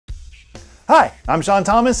Hi, I'm Shawn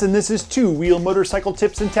Thomas, and this is two-wheel motorcycle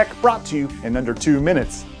tips and tech brought to you in under 2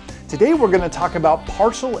 minutes. Today we're going to talk about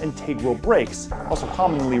partial integral brakes, also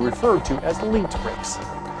commonly referred to as linked brakes.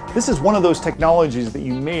 This is one of those technologies that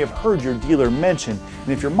you may have heard your dealer mention,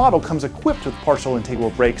 and if your model comes equipped with partial integral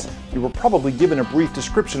brakes, you were probably given a brief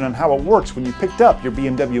description on how it works when you picked up your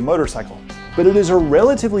BMW motorcycle. But it is a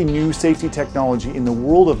relatively new safety technology in the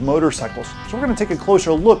world of motorcycles, so we're going to take a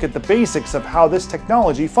closer look at the basics of how this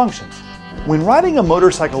technology functions. When riding a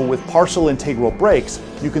motorcycle with partial integral brakes,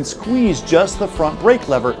 you can squeeze just the front brake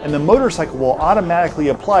lever and the motorcycle will automatically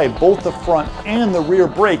apply both the front and the rear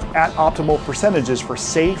brake at optimal percentages for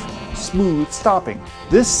safe, smooth stopping.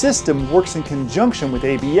 This system works in conjunction with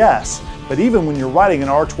ABS, but even when you're riding an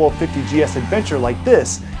R1250 GS Adventure like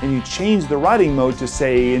this and you change the riding mode to,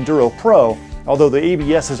 say, Enduro Pro, although the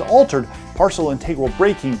ABS is altered, partial integral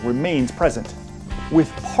braking remains present. With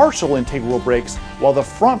partial integral brakes, while the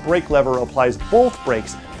front brake lever applies both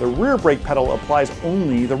brakes, the rear brake pedal applies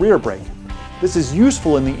only the rear brake. This is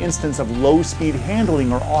useful in the instance of low-speed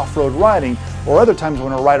handling or off-road riding, or other times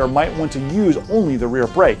when a rider might want to use only the rear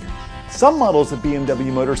brake. Some models of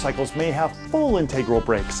BMW motorcycles may have full integral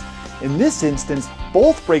brakes. In this instance,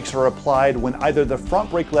 both brakes are applied when either the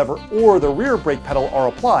front brake lever or the rear brake pedal are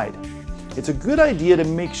applied. It's a good idea to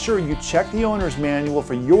make sure you check the owner's manual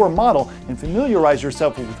for your model and familiarize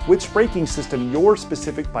yourself with which braking system your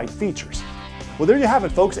specific bike features. Well, there you have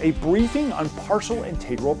it, folks, a briefing on partial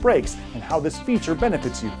integral brakes and how this feature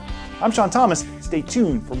benefits you. I'm Shawn Thomas. Stay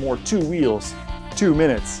tuned for more Two Wheels, 2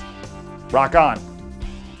 Minutes. Rock on.